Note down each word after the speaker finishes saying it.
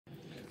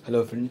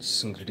Hello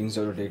friends, greetings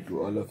of the day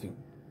to all of you.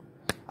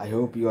 I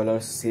hope you all are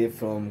safe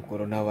from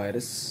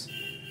coronavirus.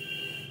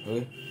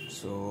 Okay,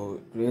 so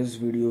today's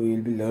video we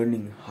will be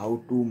learning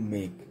how to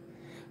make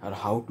or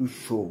how to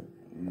show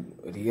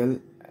real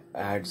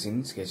ads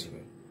in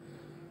Sketchware.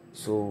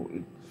 So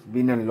it's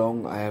been a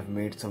long. I have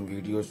made some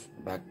videos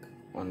back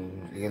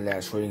on real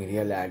ads, showing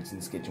real ads in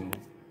Sketchware.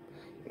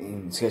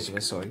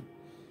 Sorry,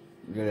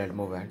 real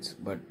AdMob ads,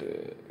 but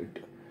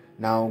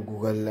now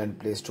Google and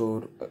Play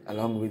Store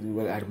along with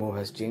Google AdMob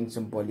has changed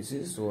some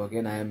policies, so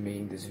again I am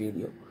making this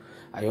video.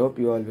 I hope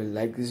you all will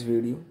like this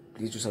video.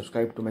 Please do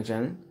subscribe to my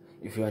channel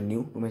if you are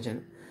new to my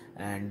channel,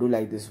 and do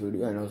like this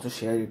video and also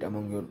share it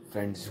among your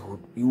friends who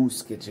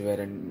use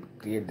Sketchware and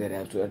create their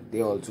apps so that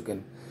they also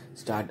can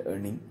start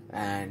earning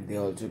and they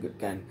also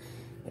can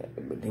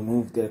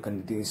remove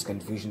these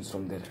confusions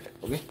from their head.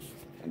 Okay,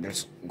 and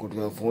let's go to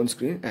the phone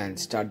screen and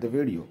start the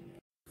video.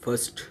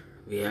 First,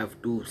 we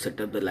have to set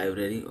up the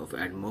library of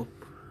AdMob.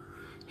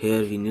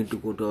 Here we need to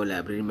go to our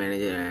library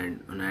manager,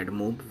 and on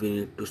AdMob we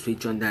need to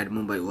switch on the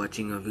AdMob by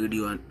watching a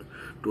video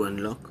to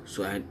unlock.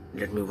 So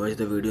let me watch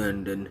the video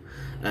and then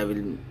I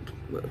will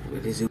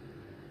resume.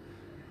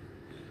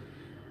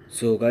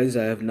 So guys,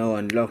 I have now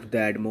unlocked the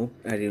AdMob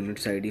Ad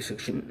Units ID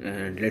section,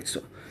 and let's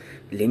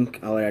link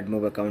our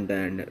AdMob account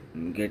and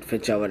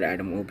fetch our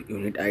AdMob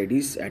unit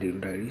IDs, Ad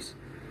Unit IDs.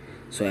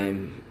 So I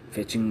am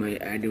fetching my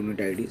Ad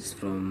Unit IDs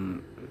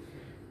from.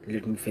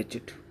 Let me fetch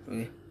it.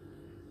 Okay,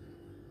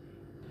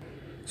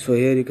 so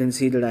here you can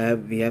see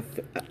that we have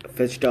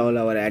fetched all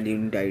our Ad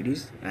Unit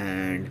IDs,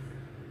 and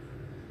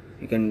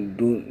you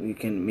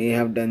may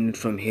have done it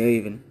from here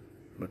even,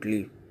 but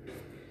leave,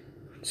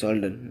 it's all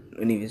done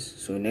anyways.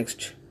 So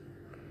next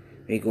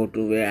we go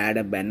to where add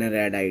a banner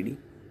ad ID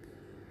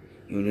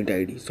unit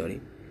ID,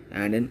 sorry,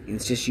 and an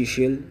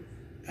institutional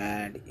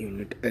ad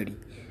unit ID.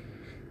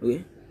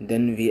 Okay,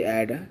 then we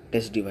add a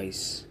test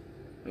device.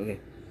 Okay,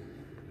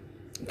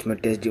 it's my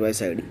test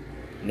device ID.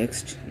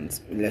 Next,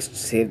 let's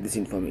save this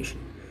information.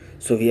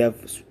 So we have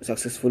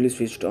successfully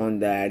switched on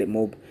the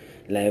AdMob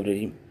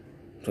library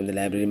from the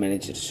library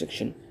manager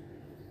section.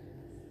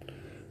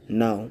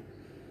 Now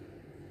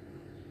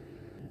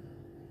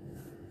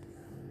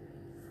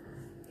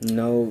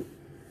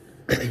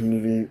we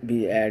will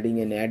be adding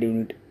an ad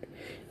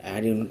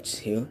units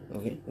here.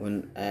 Okay,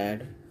 one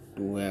ad,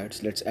 two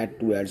ads. Let's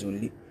add two ads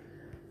only.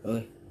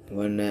 Okay,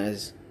 one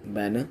as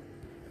banner,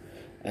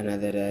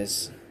 another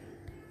as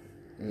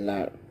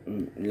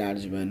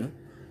large banner.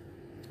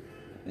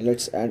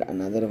 Let's add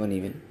another one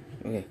even.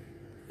 Okay,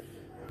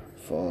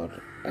 for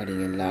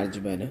adding a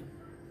large banner,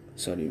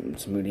 sorry,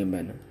 it's medium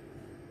banner.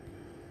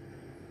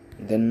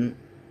 Then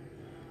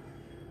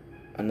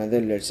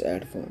another let's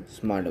add for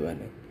smart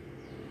banner.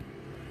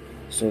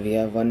 So we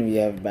have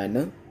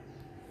banner,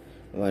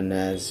 one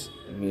as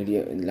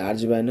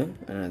large banner,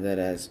 another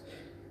as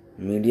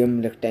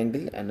medium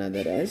rectangle,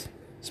 another as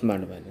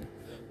smart banner.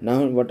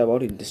 Now what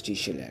about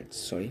interstitial ads?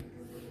 Sorry.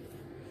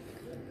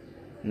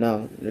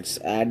 Now let's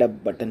add a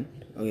button.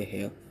 Okay,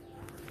 here.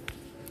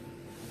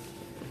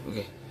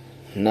 Okay,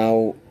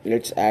 now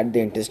let's add the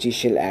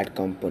interstitial ad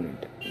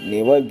component.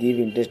 Never give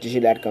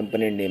interstitial ad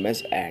component name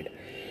as ad.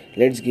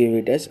 Let's give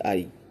it as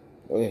I.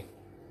 Okay,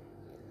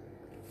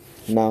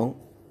 now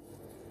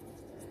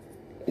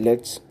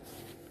let's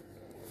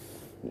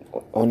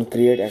on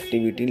create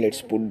activity,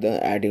 let's put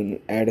the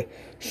ad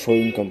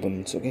showing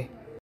components. Okay,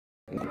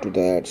 go to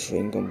the ad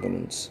showing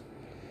components.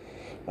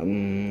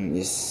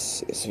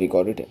 Yes, we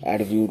got it.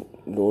 Add view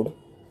load.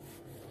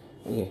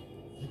 Okay,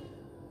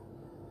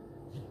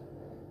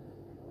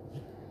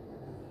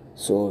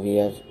 so we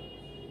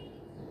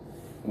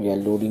are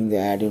loading the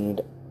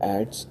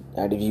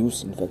ad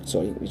views, in fact,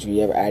 sorry, which we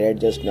have added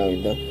just now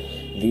in the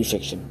view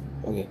section.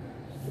 Okay,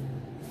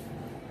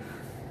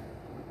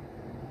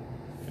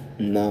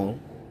 now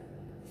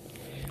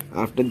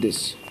after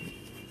this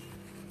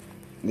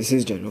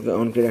is done. Okay,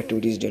 on create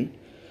activity is done.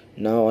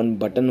 Now on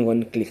button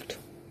one clicked,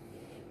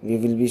 we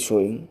will be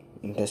showing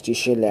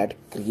interstitial ad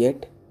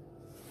create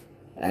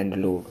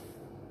and load.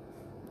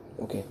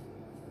 Okay,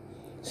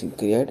 see,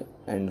 create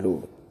and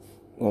load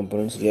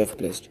components we have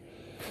placed.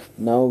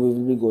 Now we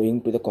will be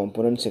going to the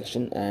component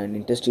section and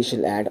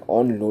interstitial ad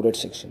on loaded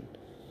section.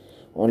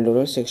 On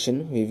loaded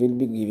section we will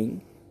be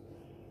giving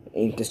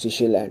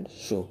interstitial ad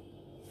show.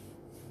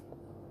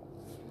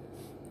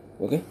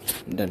 Okay,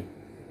 done.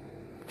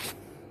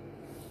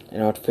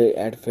 And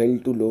ad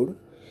failed to load,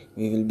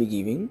 we will be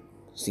giving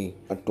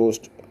a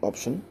toast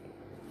option,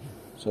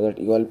 so that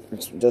you all,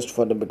 it's just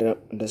for the better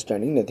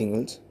understanding, nothing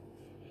else.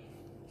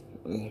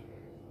 Okay.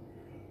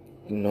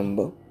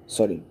 Number,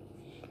 sorry,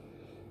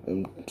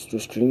 to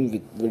string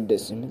with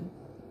decimal.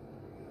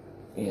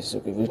 Yes,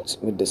 okay,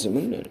 with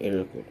decimal and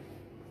error code.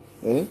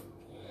 Okay,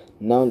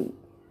 now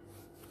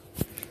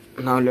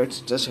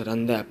let's just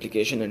run the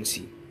application and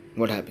see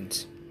what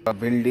happens. The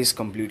build is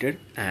completed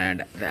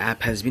and the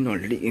app has been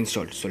already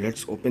installed. So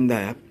let's open the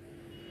app.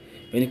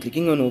 When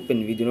clicking on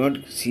open, we do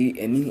not see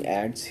any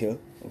ads here.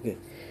 Okay,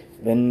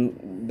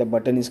 when the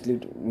button is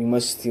clicked, we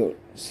must see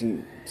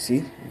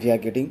we are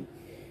getting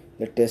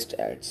the test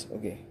ads.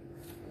 Okay,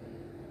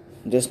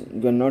 just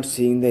you are not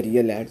seeing the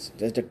real ads,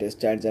 just the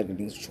test ads are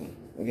getting shown.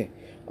 Okay,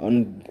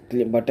 on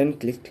button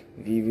clicked,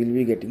 we will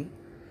be getting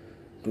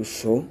to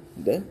show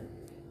the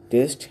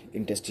test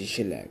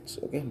interstitial ads.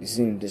 Okay, this is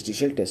an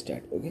interstitial test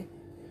ad. Okay,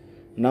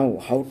 now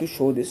how to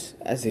show this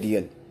as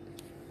real?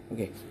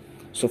 Okay,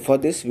 so for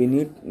this we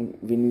need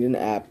an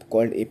app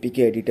called APK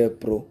Editor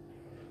Pro,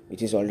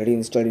 which is already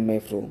installed in my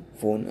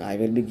phone. I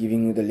will be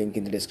giving you the link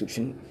in the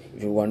description.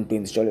 If you want to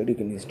install it, you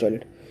can install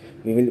it.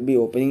 We will be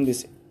opening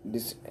this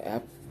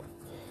app,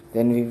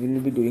 then we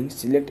will be doing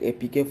select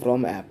APK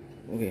from app.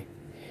 Okay,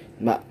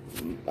 now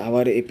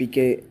our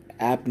APK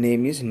app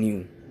name is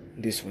new,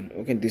 this one.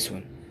 Okay, this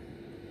one.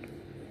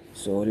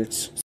 So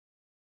let's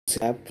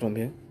app from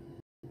here.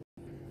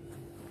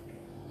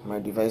 My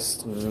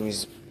device name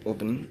is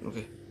opening.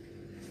 Okay,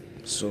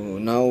 so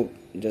now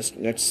just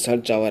let's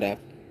search our app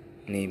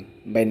name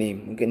by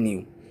name. Okay,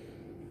 new.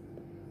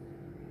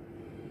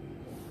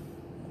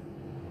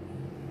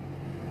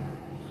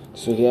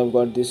 So we have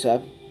got this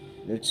app.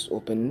 Let's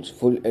open its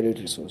full edit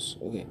resource.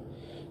 Okay,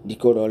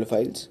 decode all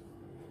files.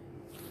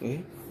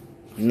 Okay,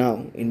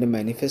 now in the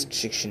manifest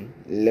section,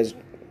 let's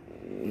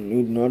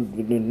we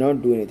did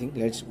not do anything.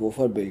 Let's go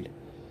for build.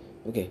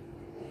 Okay,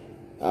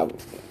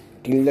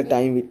 till the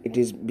time it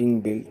is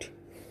being built,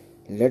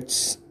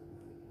 let's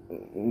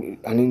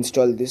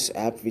uninstall this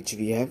app which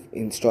we have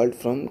installed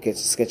from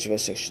Sketchware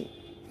section,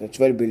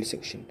 Sketchware build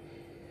section.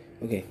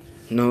 Okay,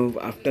 now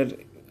after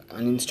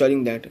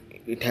uninstalling that,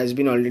 it has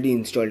been already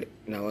installed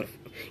in our,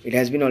 it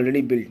has been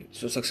already built,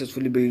 so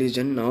successfully build is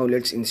done. Now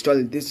let's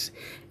install this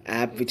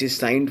app which is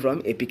signed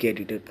from APK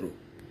Editor Pro.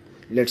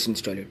 Let's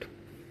install it.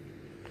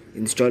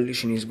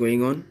 Installation is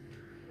going on.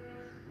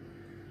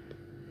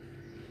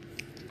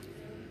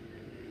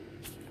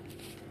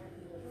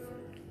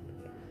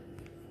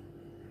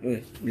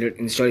 Okay,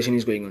 installation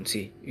is going on.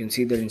 See, you can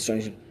see the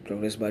installation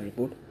progress bar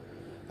report.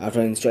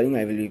 After installing,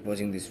 I will be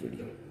pausing this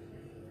video.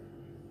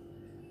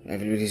 I will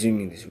be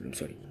resuming this video. I'm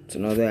sorry. So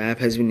now the app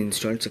has been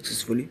installed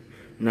successfully.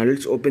 Now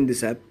let's open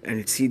this app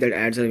and see that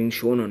ads are being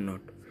shown or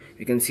not.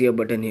 We can see a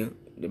button here.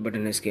 The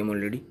button has came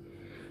already,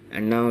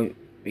 and now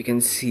we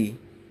can see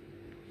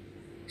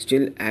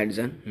still ads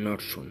are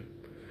not shown.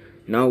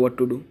 Now what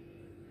to do?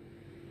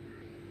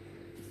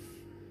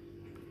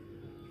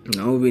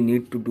 Now we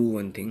need to do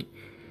one thing.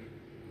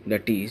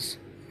 That is,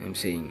 I'm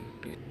saying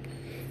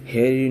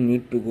here you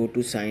need to go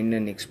to sign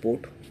and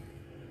export.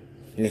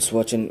 Let's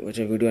watch a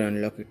video and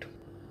unlock it.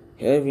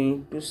 Here we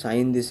need to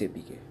sign this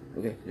APK.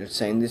 Okay, let's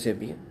sign this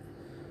APK.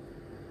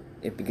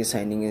 APK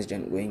signing is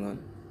done, going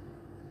on.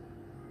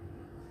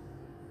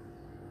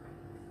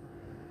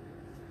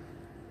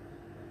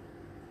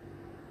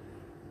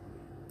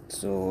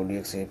 So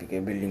DX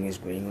APK building is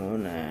going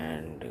on,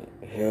 and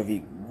here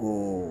we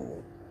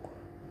go.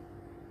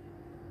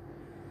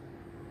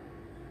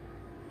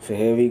 So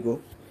here we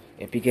go.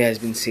 APK has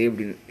been saved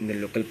in the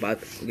local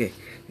path. Okay,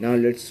 now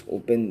let's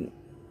open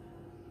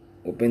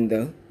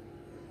the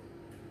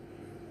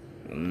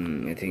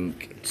I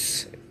think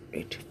it's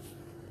it.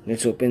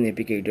 Let's open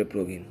APK Editor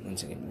Pro again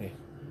once again. Okay.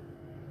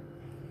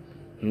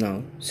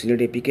 Now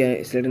select an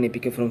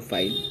APK from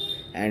file,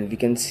 and we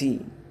can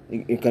see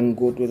you can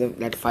go to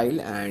that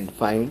file and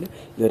find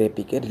your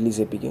APK, release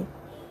APK,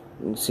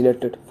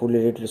 select it, full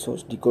edit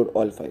resource, decode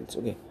all files.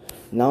 Okay,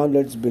 now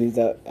let's build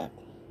the app.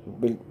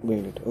 Build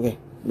it. Okay,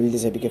 build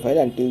this APK file.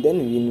 Until then,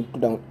 we need to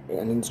down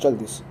and install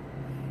this.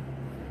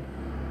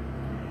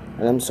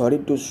 And I'm sorry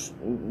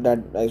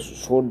that I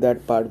showed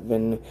that part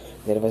when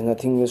there was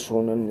nothing was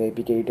shown and the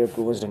APK Editor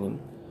Pro was running.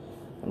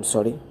 I'm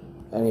sorry.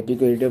 And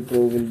APK Editor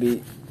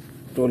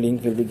Pro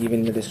link will be given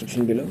in the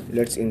description below.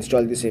 Let's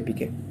install this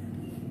APK.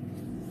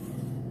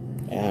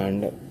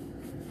 And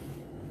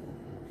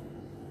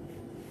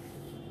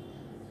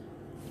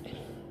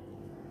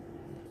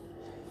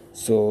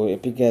so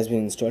APK has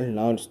been installed.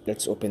 Now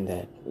let's open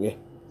that. Okay,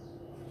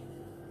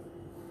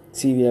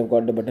 see, we have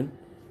got the button,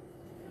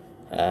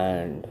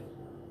 and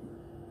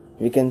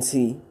we can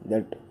see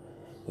that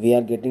we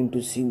are getting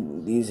to see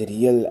these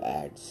real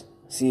ads.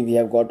 See, we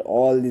have got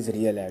all these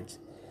real ads.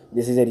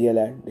 This is a real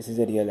ad, this is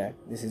a real ad,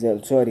 this is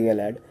also a real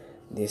ad,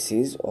 this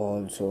is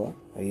also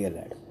a real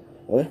ad.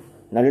 Okay,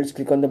 now let's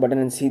click on the button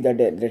and see that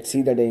let's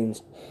see that the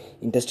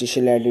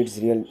interstitial ad it's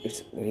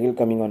real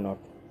coming or not.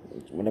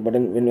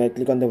 When I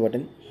click on the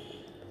button,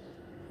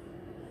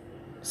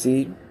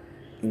 see,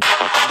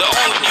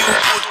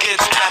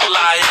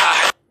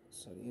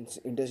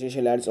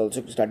 interstitial ads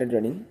also started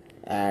running,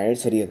 and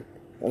it's real.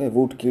 Okay,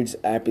 Wood Kids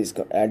ad is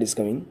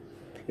coming.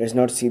 Let's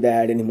not see the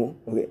ad anymore.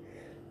 Okay,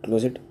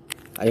 close it.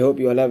 I hope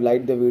you all have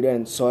liked the video,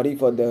 and sorry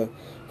for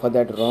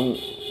that wrong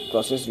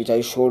process which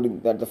I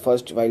showed that the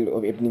first while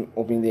of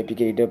opening the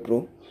APK Editor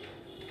Pro,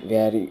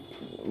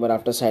 but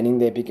after signing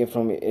the APK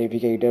from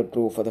APK Editor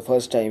Pro for the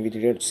first time, we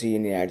didn't see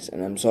any ads,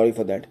 and I'm sorry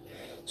for that.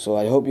 So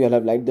I hope you all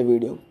have liked the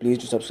video. Please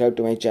do subscribe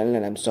to my channel,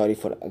 and I'm sorry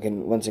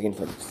once again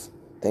for this.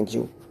 Thank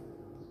you.